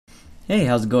Hey,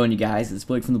 how's it going, you guys? It's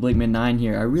Blake from the BlakeMan9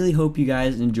 here. I really hope you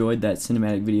guys enjoyed that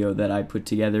cinematic video that I put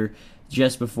together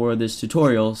just before this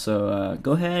tutorial. So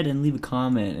go ahead and leave a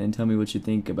comment and tell me what you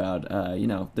think about,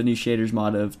 the new shaders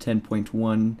mod of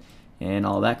 10.1 and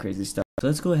all that crazy stuff. So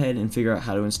let's go ahead and figure out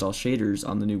how to install shaders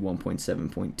on the new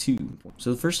 1.7.2.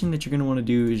 So the first thing that you're going to want to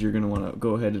do is you're going to want to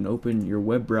go ahead and open your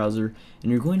web browser,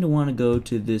 and you're going to want to go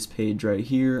to this page right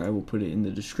here. I will put it in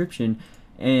the description,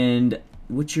 and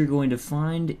what you're going to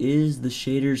find is the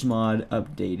shaders mod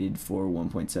updated for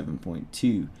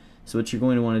 1.7.2. So what you're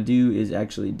going to want to do is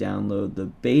actually download the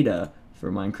beta for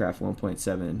Minecraft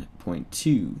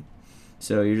 1.7.2.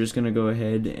 So you're just going to go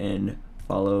ahead and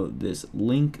follow this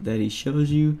link that he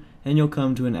shows you, and you'll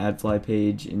come to an AdFly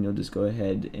page, and you'll just go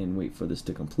ahead and wait for this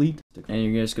to complete. And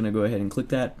you're just going to go ahead and click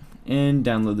that and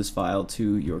download this file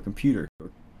to your computer.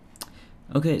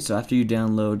 Okay, so after you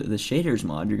download the shaders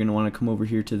mod, you're going to want to come over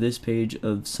here to this page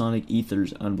of Sonic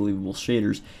Ether's Unbelievable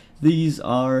Shaders. These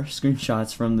are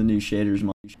screenshots from the new shaders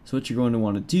mod. So what you're going to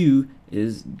want to do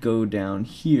is go down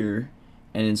here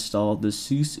and install the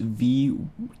SUSE V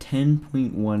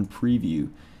 10.1 preview.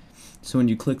 So when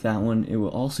you click that one, it will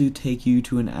also take you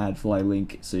to an AdFly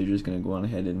link, so you're just going to go on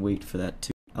ahead and wait for that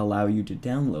to allow you to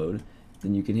download.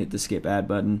 Then you can hit the skip ad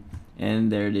button,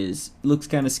 and there it is. Looks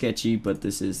kind of sketchy, but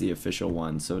this is the official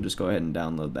one, so just go ahead and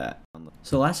download that.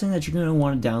 So last thing that you're going to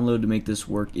want to download to make this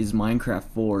work is Minecraft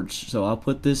Forge. So I'll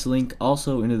put this link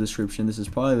also in the description. This is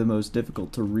probably the most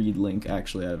difficult to read link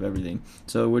actually out of everything.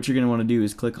 So what you're going to want to do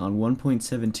is click on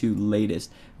 1.72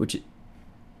 latest, what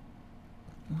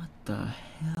the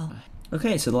hell?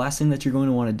 Okay, so the last thing that you're going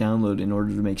to want to download in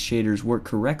order to make shaders work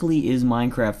correctly is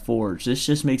Minecraft Forge. This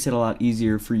just makes it a lot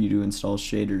easier for you to install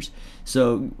shaders.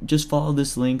 So just follow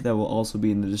this link that will also be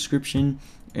in the description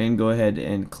and go ahead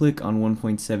and click on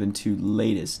 1.72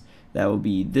 latest. That will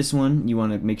be this one. You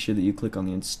want to make sure that you click on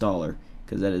the installer,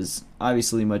 because that is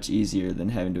obviously much easier than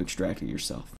having to extract it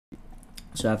yourself.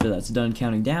 So after that's done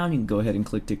counting down, you can go ahead and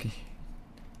click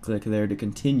there to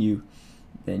continue.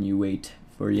 Then you wait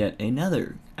for yet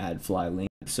another AdFly link.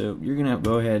 So you're gonna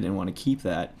go ahead and want to keep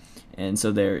that, and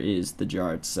so there is the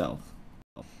jar itself.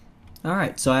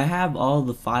 Alright, so I have all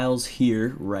the files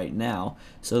here right now.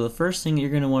 So the first thing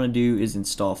you're gonna want to do is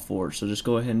install Forge. So just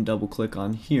go ahead and double click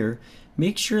on here.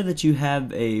 Make sure that you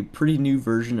have a pretty new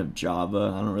version of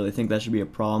Java. I don't really think that should be a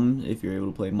problem if you're able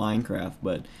to play Minecraft,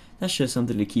 but that's just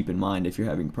something to keep in mind if you're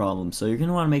having problems. So you're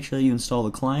gonna want to make sure that you install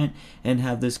the client and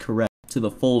have this correct to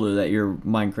the folder that your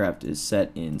Minecraft is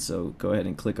set in. So go ahead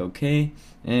and click OK,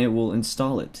 and it will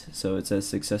install it. So it says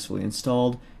successfully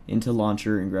installed into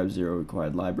launcher and grab 0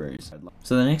 required libraries.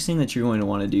 So the next thing that you're going to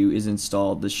want to do is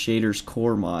install the shaders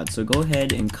core mod. So go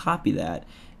ahead and copy that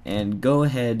and go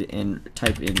ahead and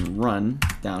type in run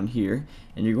down here,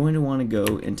 and you're going to want to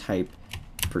go and type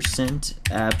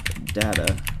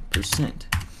 %appdata%.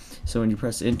 So when you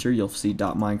press enter, you'll see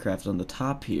 .minecraft on the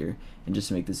top here, and just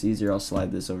to make this easier, I'll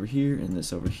slide this over here and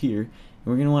this over here, and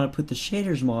we're going to want to put the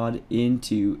shaders mod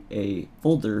into a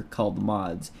folder called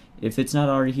mods. If it's not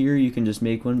already here, you can just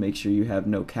make one. Make sure you have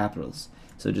no capitals.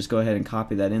 So just go ahead and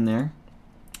copy that in there,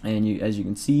 and as you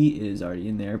can see, it is already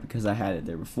in there because I had it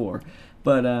there before.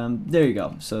 But there you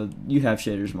go. So you have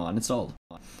shaders mod installed.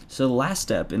 So the last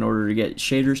step in order to get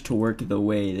shaders to work the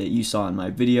way that you saw in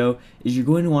my video is you're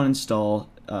going to want to install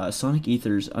Sonic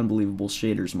Ether's Unbelievable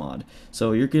Shaders mod.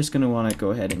 So you're just going to want to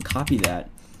go ahead and copy that,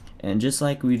 and just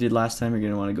like we did last time, you're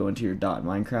going to want to go into your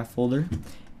 .minecraft folder,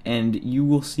 and you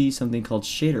will see something called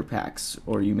shader packs,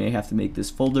 or you may have to make this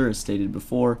folder as stated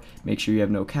before. Make sure you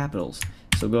have no capitals.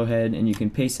 So go ahead and you can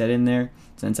paste that in there.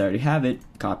 Since I already have it,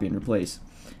 copy and replace.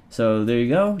 So there you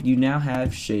go, you now have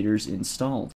shaders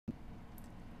installed.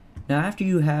 Now after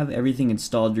you have everything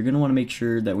installed, you're going to want to make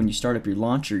sure that when you start up your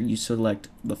launcher, you select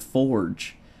the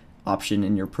Forge option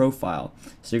in your profile.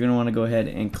 So you're going to want to go ahead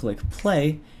and click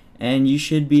play, and you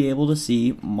should be able to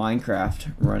see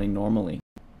Minecraft running normally.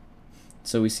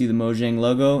 So we see the Mojang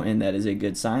logo, and that is a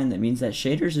good sign. That means that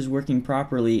shaders is working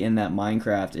properly and that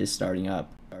Minecraft is starting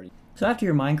up. So after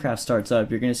your Minecraft starts up,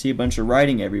 you're going to see a bunch of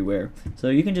writing everywhere. So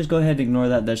you can just go ahead and ignore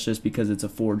that. That's just because it's a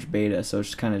Forge beta, so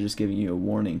it's kind of just giving you a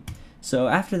warning. So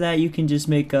after that, you can just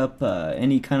make up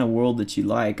any kind of world that you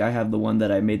like. I have the one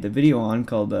that I made the video on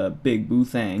called Big Boo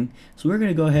Thang. So we're going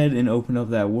to go ahead and open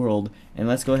up that world, and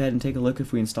let's go ahead and take a look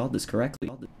if we installed this correctly.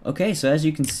 Okay, so as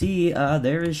you can see,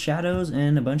 there is shadows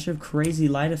and a bunch of crazy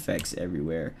light effects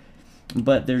everywhere.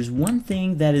 But there's one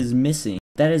thing that is missing.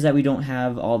 That is that we don't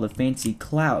have all the fancy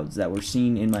clouds that were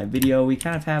seen in my video. We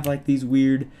kind of have like these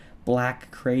weird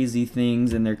black crazy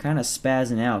things, and they're kind of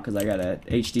spazzing out because I got a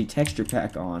HD texture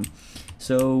pack on.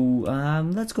 So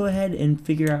let's go ahead and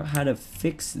figure out how to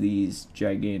fix these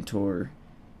gigantor,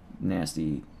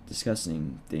 nasty,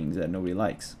 disgusting things that nobody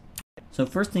likes. So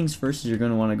first things first is you're going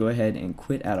to want to go ahead and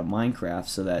quit out of Minecraft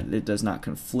so that it does not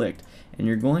conflict, and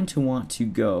you're going to want to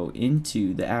go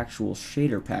into the actual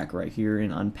shader pack right here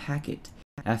and unpack it.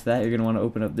 After that, you're going to want to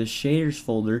open up this shaders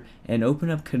folder and open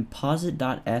up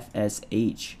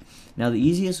composite.fsh. Now the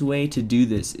easiest way to do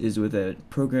this is with a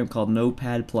program called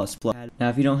Notepad++. Now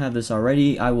if you don't have this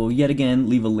already, I will yet again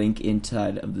leave a link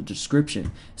inside of the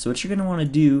description. So what you're going to want to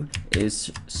do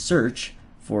is search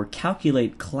for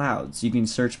calculate clouds. You can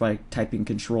search by typing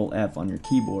Control F on your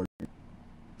keyboard.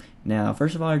 Now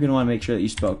first of all, you're going to want to make sure that you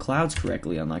spell clouds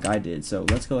correctly, unlike I did. So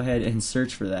let's go ahead and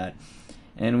search for that.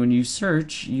 And when you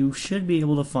search, you should be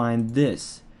able to find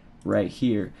this right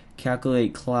here,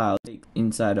 calculate cloud,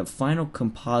 inside of final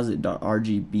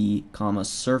composite.rgb,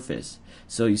 surface.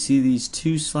 So you see these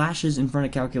two slashes in front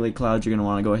of calculate clouds. You're going to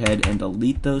want to go ahead and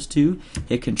delete those two,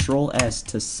 hit Control S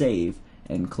to save,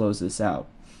 and close this out.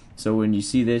 So when you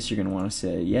see this, you're going to want to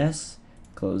say yes,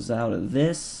 close out of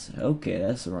this, okay,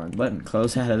 that's the wrong button,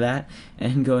 close out of that,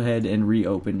 and go ahead and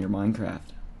reopen your Minecraft.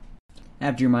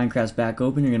 After your Minecraft's back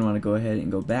open, you're going to want to go ahead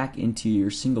and go back into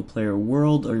your single player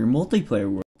world or your multiplayer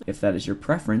world, if that is your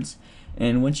preference.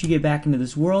 And once you get back into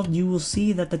this world, you will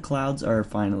see that the clouds are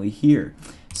finally here.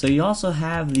 So you also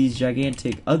have these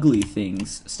gigantic ugly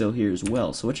things still here as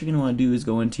well. So what you're going to want to do is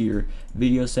go into your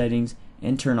video settings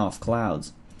and turn off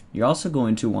clouds. You're also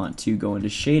going to want to go into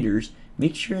shaders,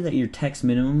 make sure that your text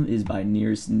minimum is by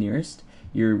nearest.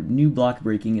 Your new block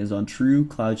breaking is on true,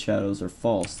 cloud shadows are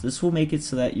false. This will make it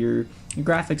so that your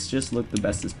graphics just look the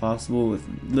best as possible with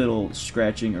little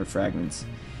scratching or fragments.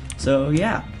 So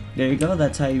yeah, there you go.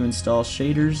 That's how you install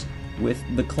shaders with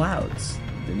the clouds,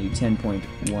 the new 10.1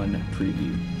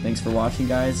 preview. Thanks for watching,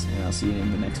 guys, and I'll see you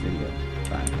in the next video.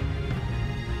 Bye.